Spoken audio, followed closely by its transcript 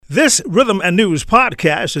This Rhythm and News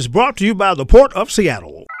podcast is brought to you by the Port of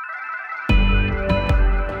Seattle.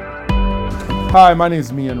 Hi, my name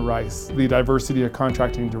is Mian Rice, the Diversity and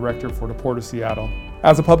Contracting Director for the Port of Seattle.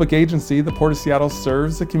 As a public agency, the Port of Seattle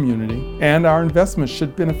serves the community, and our investments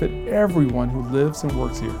should benefit everyone who lives and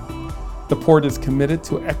works here. The Port is committed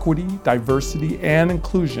to equity, diversity, and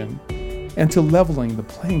inclusion, and to leveling the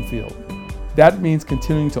playing field. That means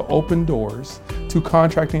continuing to open doors to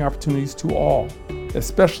contracting opportunities to all,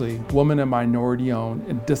 especially women and minority-owned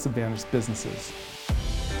and disadvantaged businesses.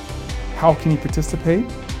 How can you participate?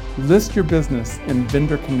 List your business in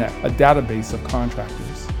Vendor Connect, a database of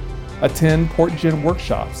contractors. Attend PortGen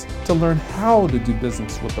workshops to learn how to do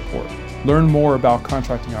business with the Port. Learn more about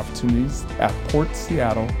contracting opportunities at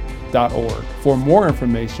portseattle.org. For more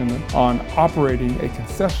information on operating a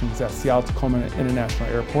concessions at Seattle-Tacoma International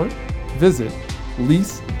Airport, visit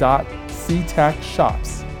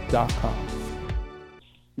lease.ctacshops.com.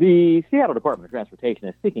 The Seattle Department of Transportation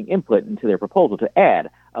is seeking input into their proposal to add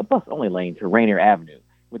a bus-only lane to Rainier Avenue.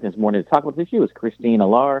 With us this morning to talk about this issue is Christine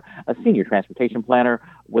Alar, a senior transportation planner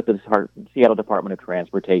with the Seattle Department of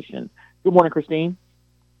Transportation. Good morning, Christine.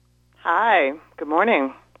 Hi. Good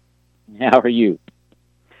morning. How are you?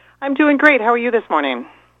 I'm doing great. How are you this morning?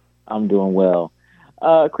 I'm doing well.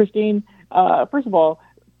 Christine, first of all,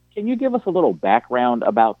 can you give us a little background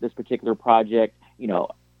about this particular project,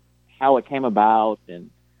 how it came about and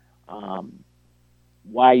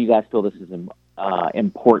why you guys feel this is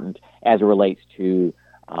important as it relates to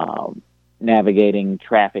navigating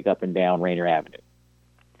traffic up and down Rainier Avenue?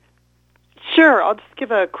 Sure. I'll just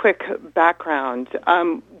give a quick background.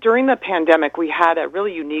 During the pandemic, we had a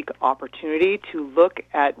really unique opportunity to look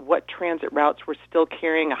at what transit routes were still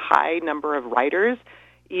carrying a high number of riders,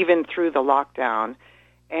 even through the lockdown.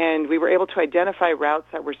 And we were able to identify routes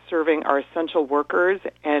that were serving our essential workers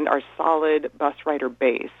and our solid bus rider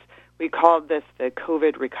base. We called this the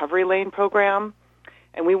COVID Recovery Lane Program.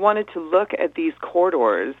 And we wanted to look at these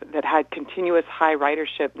corridors that had continuous high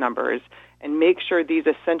ridership numbers and make sure these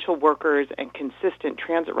essential workers and consistent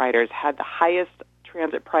transit riders had the highest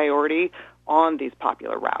transit priority on these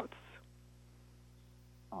popular routes.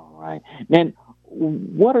 All right. Then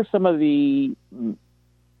what are some of the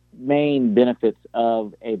main benefits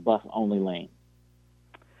of a bus-only lane?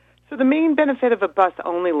 So the main benefit of a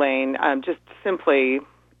bus-only lane, just simply,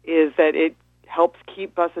 is that it helps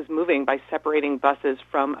keep buses moving by separating buses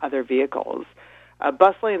from other vehicles.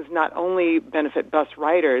 Bus lanes not only benefit bus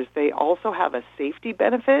riders, they also have a safety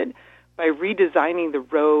benefit. By redesigning the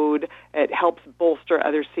road, it helps bolster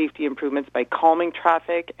other safety improvements by calming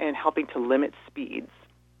traffic and helping to limit speeds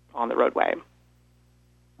on the roadway.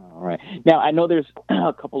 All right. Now, I know there's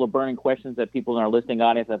a couple of burning questions that people in our listening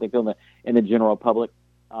audience, I think in the general public,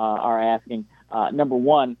 are asking. Number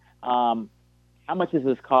one, how much does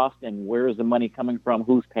this cost, and where is the money coming from?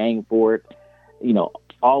 Who's paying for it?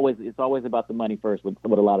 It's always about the money first with a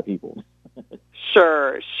lot of people.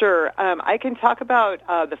 Sure. I can talk about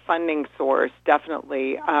the funding source,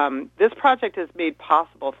 definitely. This project is made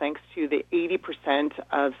possible thanks to the 80%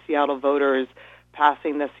 of Seattle voters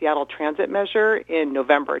passing the Seattle Transit Measure in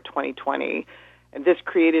November 2020. And this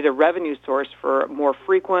created a revenue source for more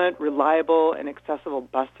frequent, reliable, and accessible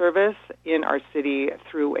bus service in our city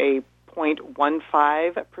through a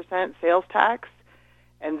 0.15% sales tax.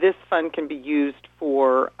 And this fund can be used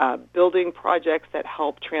for building projects that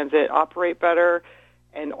help transit operate better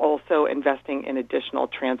and also investing in additional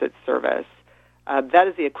transit service. That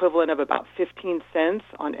is the equivalent of about 15 cents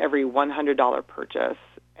on every $100 purchase.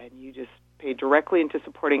 And you just pay directly into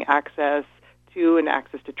supporting access to and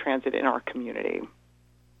access to transit in our community.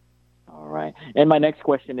 All right. And my next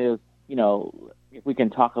question is, if we can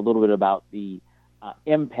talk a little bit about the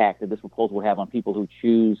impact that this proposal will have on people who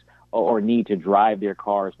choose or need to drive their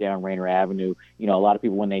cars down Rainier Avenue. A lot of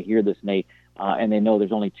people, when they hear this, and they know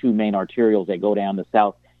there's only two main arterials that go down the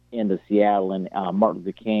south end of Seattle, and Martin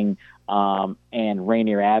Luther King and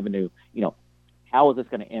Rainier Avenue. How is this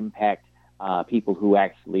going to impact people who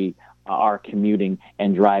actually are commuting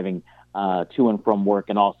and driving to and from work,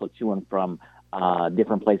 and also to and from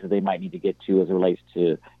different places they might need to get to as it relates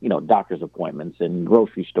to, doctor's appointments and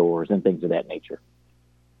grocery stores and things of that nature?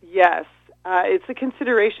 Yes. It's a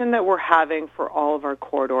consideration that we're having for all of our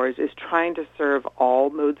corridors, is trying to serve all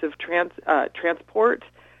modes of transport.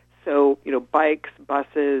 So, bikes,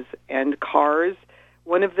 buses, and cars.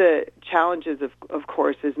 One of the challenges, of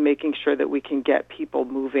course, is making sure that we can get people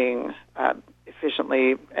moving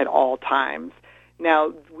efficiently at all times.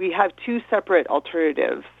 Now, we have two separate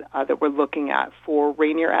alternatives that we're looking at for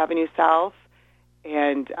Rainier Avenue South,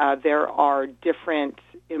 and there are different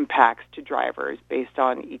impacts to drivers based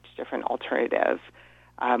on each different alternative.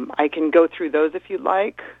 I can go through those if you'd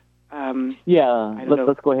like.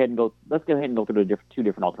 Let's go ahead and go. Let's go ahead and go through the two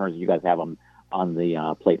different alternatives you guys have on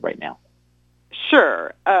the plate right now.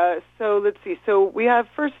 Sure. So let's see. So we have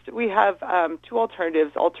two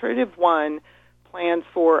alternatives. Alternative one plans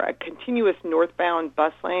for a continuous northbound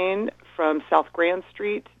bus lane from South Grand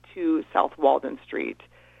Street to South Walden Street.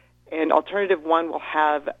 And alternative one will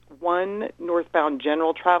have one northbound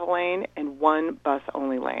general travel lane and one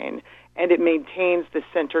bus-only lane. And it maintains the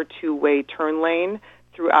center two-way turn lane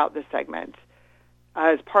throughout the segment.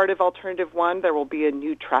 As part of Alternative 1, there will be a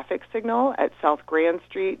new traffic signal at South Grand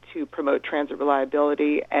Street to promote transit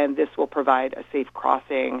reliability, and this will provide a safe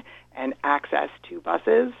crossing and access to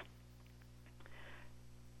buses.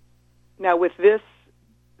 Now, with this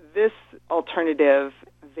alternative,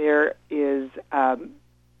 there is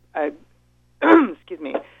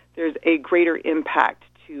there's a greater impact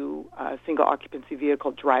to single occupancy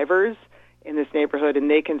vehicle drivers in this neighborhood, and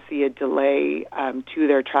they can see a delay to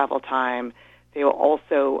their travel time. They will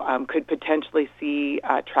also could potentially see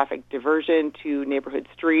traffic diversion to neighborhood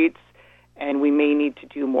streets, and we may need to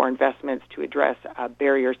do more investments to address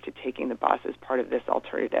barriers to taking the bus as part of this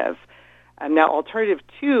alternative. Now, Alternative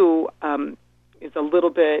 2 is a little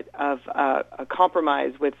bit of a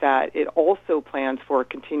compromise with that. It also plans for a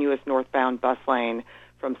continuous northbound bus lane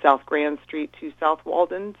from South Grand Street to South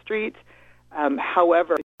Walden Street.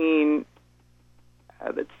 However,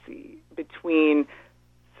 between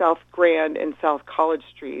South Grand and South College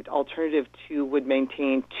Street, Alternative 2 would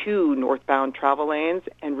maintain two northbound travel lanes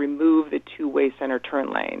and remove the two-way center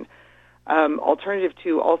turn lane. Alternative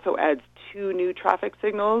 2 also adds two new traffic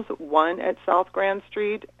signals, one at South Grand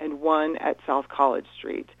Street and one at South College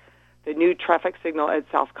Street. The new traffic signal at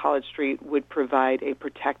South College Street would provide a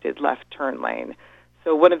protected left turn lane.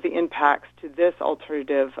 So one of the impacts to this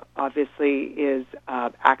alternative, obviously, is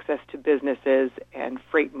access to businesses and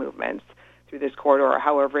freight movements through this corridor.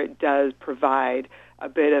 However, it does provide a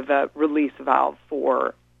bit of a release valve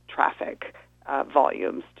for traffic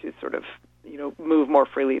volumes to sort of, move more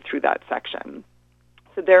freely through that section.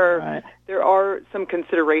 So there are some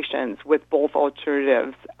considerations with both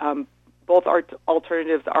alternatives. Both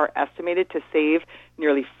alternatives are estimated to save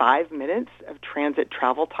nearly 5 minutes of transit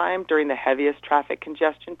travel time during the heaviest traffic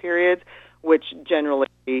congestion periods, which generally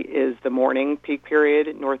is the morning peak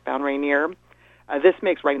period, northbound Rainier. This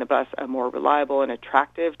makes riding the bus a more reliable and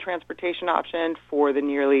attractive transportation option for the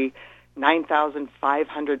nearly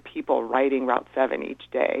 9,500 people riding Route 7 each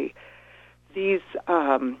day. These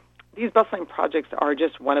bus lane projects are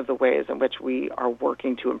just one of the ways in which we are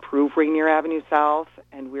working to improve Rainier Avenue South,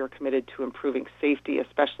 and we are committed to improving safety.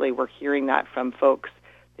 Especially, we're hearing that from folks.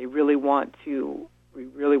 We really want to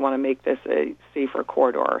make this a safer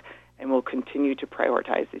corridor, and we'll continue to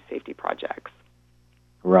prioritize these safety projects.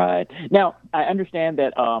 Right. Now, I understand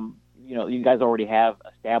that you guys already have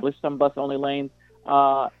established some bus-only lanes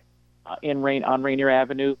on Rainier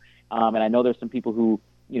Avenue, and I know there's some people who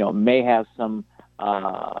may have some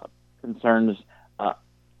concerns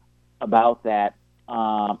about that,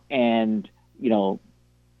 and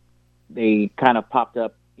they kind of popped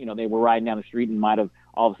up. They were riding down the street and might have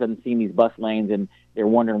all of a sudden seen these bus lanes, and they're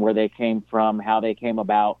wondering where they came from, how they came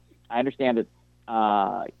about. I understand that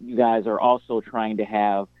you guys are also trying to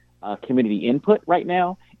have community input right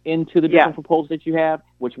now into the different proposals that you have,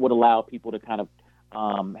 which would allow people to kind of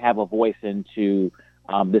have a voice into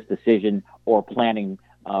this decision or planning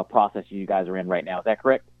process you guys are in right now. Is that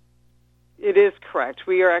correct? It is correct.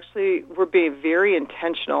 We're being very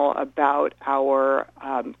intentional about our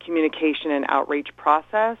communication and outreach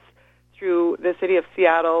process through the City of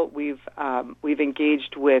Seattle. We've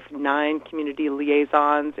engaged with 9 community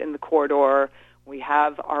liaisons in the corridor. We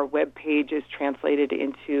have our web pages translated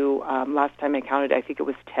into, last time I counted, I think it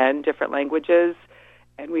was 10 different languages,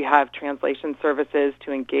 and we have translation services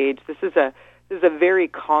to engage. This is a very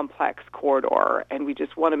complex corridor, and we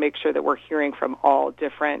just want to make sure that we're hearing from all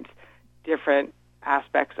different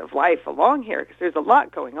aspects of life along here, because there's a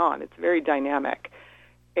lot going on. It's very dynamic.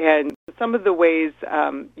 And some of the ways,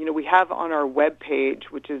 we have on our web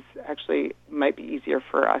page, which is actually might be easier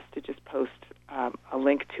for us to just post a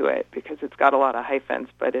link to it because it's got a lot of hyphens,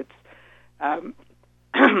 but it's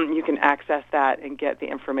you can access that and get the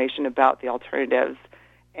information about the alternatives,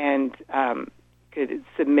 and could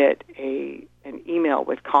submit an email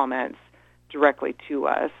with comments directly to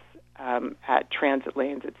us at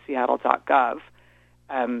transitlanes@seattle.gov.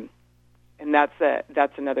 And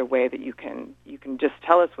that's another way that you can just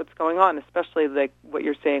tell us what's going on, especially like what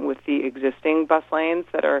you're saying with the existing bus lanes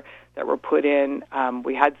that were put in.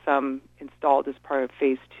 We had some installed as part of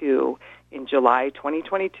Phase 2 in July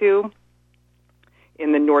 2022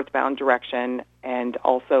 in the northbound direction and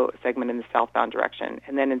also a segment in the southbound direction.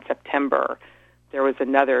 And then in September, there was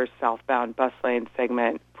another southbound bus lane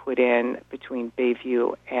segment put in between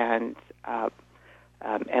Bayview and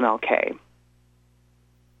MLK.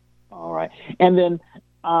 All right. And then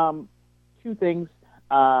two things,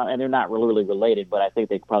 and they're not really related, but I think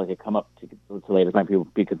they probably could come up to later. Might people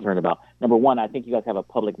be concerned about. Number one, I think you guys have a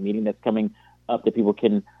public meeting that's coming up that people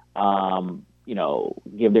can,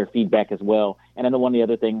 give their feedback as well. And then one of the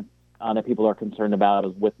other things that people are concerned about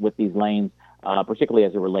is with these lanes, particularly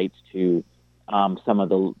as it relates to some of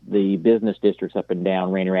the business districts up and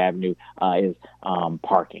down Rainier Avenue, is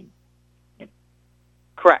parking.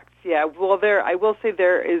 Correct. Yeah. Well, I will say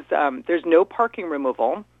there's no parking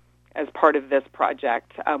removal as part of this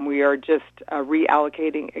project. We are just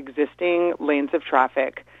reallocating existing lanes of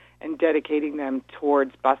traffic and dedicating them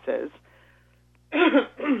towards buses.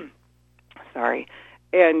 Sorry.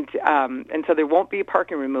 And so there won't be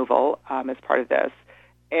parking removal as part of this.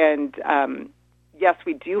 And yes,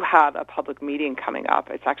 we do have a public meeting coming up.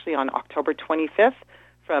 It's actually on October 25th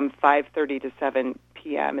from 5:30 to 7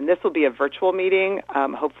 p.m. And this will be a virtual meeting.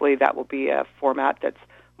 Hopefully that will be a format that's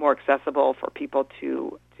more accessible for people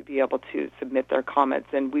to be able to submit their comments.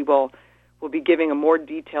 And we'll be giving a more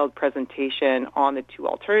detailed presentation on the two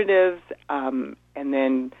alternatives and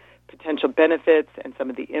then potential benefits and some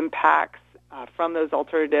of the impacts from those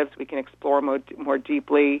alternatives. We can explore more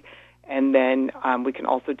deeply. And then we can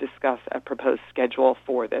also discuss a proposed schedule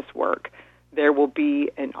for this work. There will be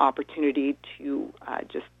an opportunity to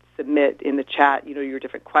just submit in the chat, your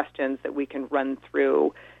different questions that we can run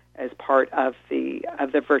through as part of the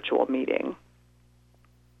virtual meeting.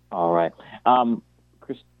 All right.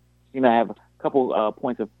 Christina, I have a couple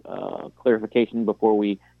points of clarification before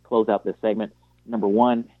we close out this segment. Number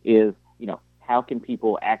one is, how can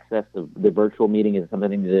people access the virtual meeting? Is it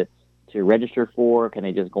something to register for? Can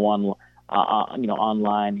they just go on,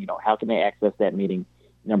 online? How can they access that meeting?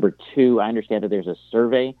 Number two, I understand that there's a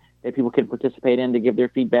survey that people can participate in to give their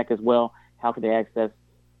feedback as well. How can they access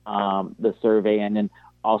the survey? And then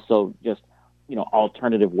also just,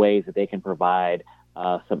 alternative ways that they can provide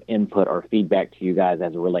some input or feedback to you guys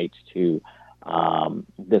as it relates to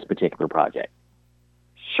this particular project.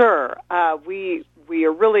 Sure. We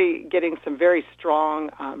are really getting some very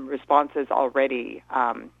strong responses already.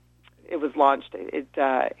 It was launched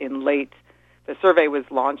the survey was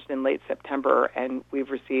launched in late September, and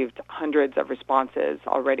we've received hundreds of responses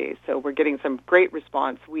already. So we're getting some great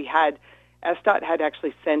response. SDOT had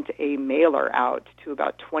actually sent a mailer out to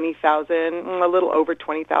about 20,000, a little over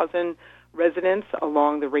 20,000 residents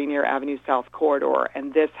along the Rainier Avenue South corridor,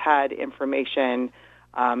 and this had information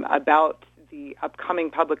about the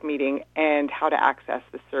upcoming public meeting and how to access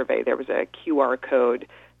the survey. There was a QR code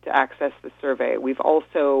to access the survey. We've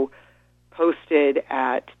also posted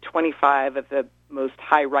at 25 of the most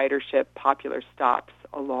high ridership popular stops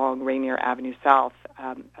along Rainier Avenue South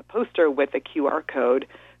a poster with a QR code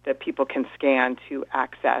that people can scan to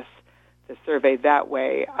access the survey that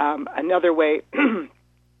way. Another way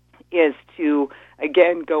is to,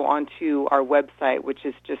 again, go onto our website, which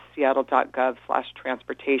is just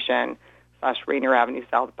seattle.gov/transportation/Rainier Avenue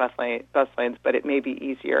South bus lanes, but it may be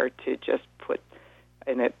easier to just put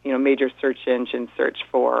in a major search engine search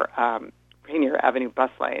for Rainier Avenue bus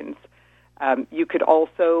lanes. You could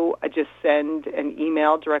also just send an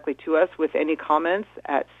email directly to us with any comments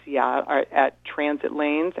at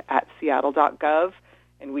transitlanes@seattle.gov,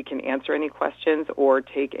 and we can answer any questions or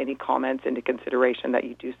take any comments into consideration that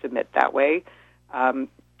you do submit that way. I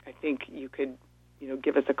think you could,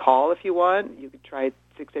 give us a call if you want. You could try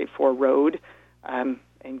 684 Road and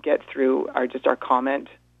get through our comment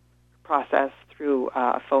process through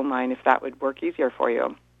a phone line if that would work easier for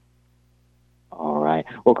you. All right.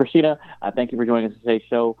 Well, Christina, thank you for joining us today's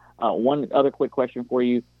show. One other quick question for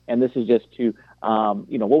you, and this is just to,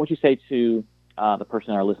 what would you say to the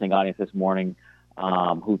person in our listening audience this morning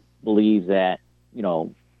who believes that,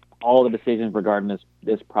 all the decisions regarding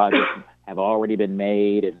this project have already been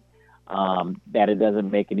made, and that it doesn't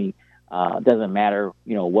make any, doesn't matter,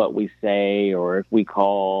 what we say or if we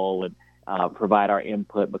call and provide our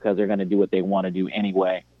input because they're going to do what they want to do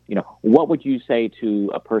anyway. What would you say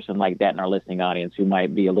to a person like that in our listening audience who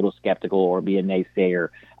might be a little skeptical or be a naysayer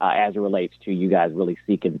as it relates to you guys really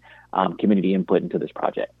seeking community input into this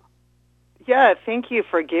project? Yeah, thank you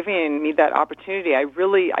for giving me that opportunity. I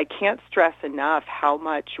can't stress enough how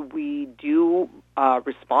much we do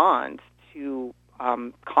respond to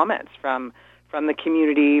comments from the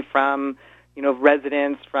community, from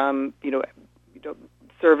residents, from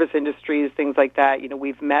service industries, things like that.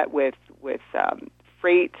 We've met with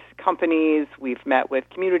freight companies. We've met with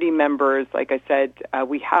community members. Like I said,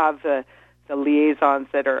 we have the liaisons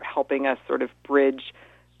that are helping us sort of bridge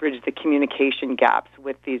the communication gaps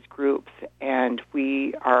with these groups. And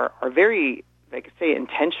we are very, like I say,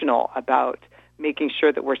 intentional about making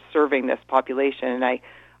sure that we're serving this population. And I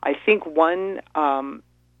think one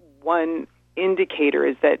indicator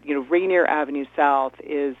is that, Rainier Avenue South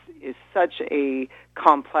is such a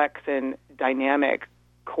complex and dynamic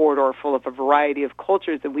corridor full of a variety of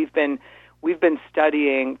cultures that we've been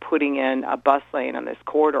studying putting in a bus lane on this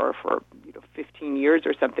corridor for 15 years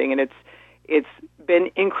or something, and it's been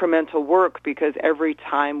incremental work because every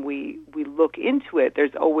time we look into it,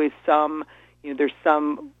 there's always some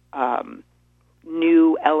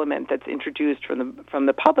new element that's introduced from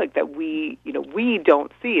the public that we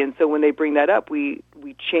don't see, and so when they bring that up, we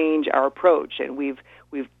change our approach, and we've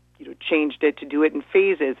changed it to do it in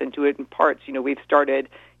phases and do it in parts. We've started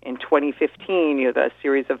in 2015. The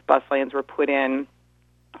series of bus lanes were put in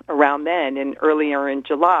around then, and earlier in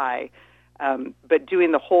July. But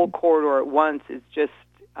doing the whole corridor at once is just,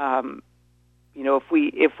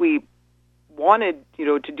 if we wanted,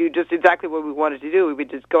 to do just exactly what we wanted to do, we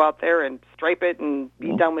would just go out there and stripe it and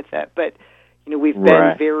be done with it. But, we've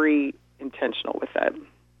been very intentional with that.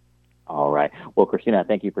 All right. Well, Christina,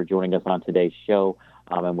 thank you for joining us on today's show.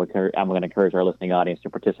 And I'm going to encourage our listening audience to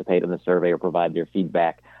participate in the survey or provide their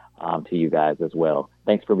feedback to you guys as well.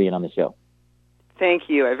 Thanks for being on the show. Thank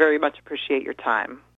you. I very much appreciate your time.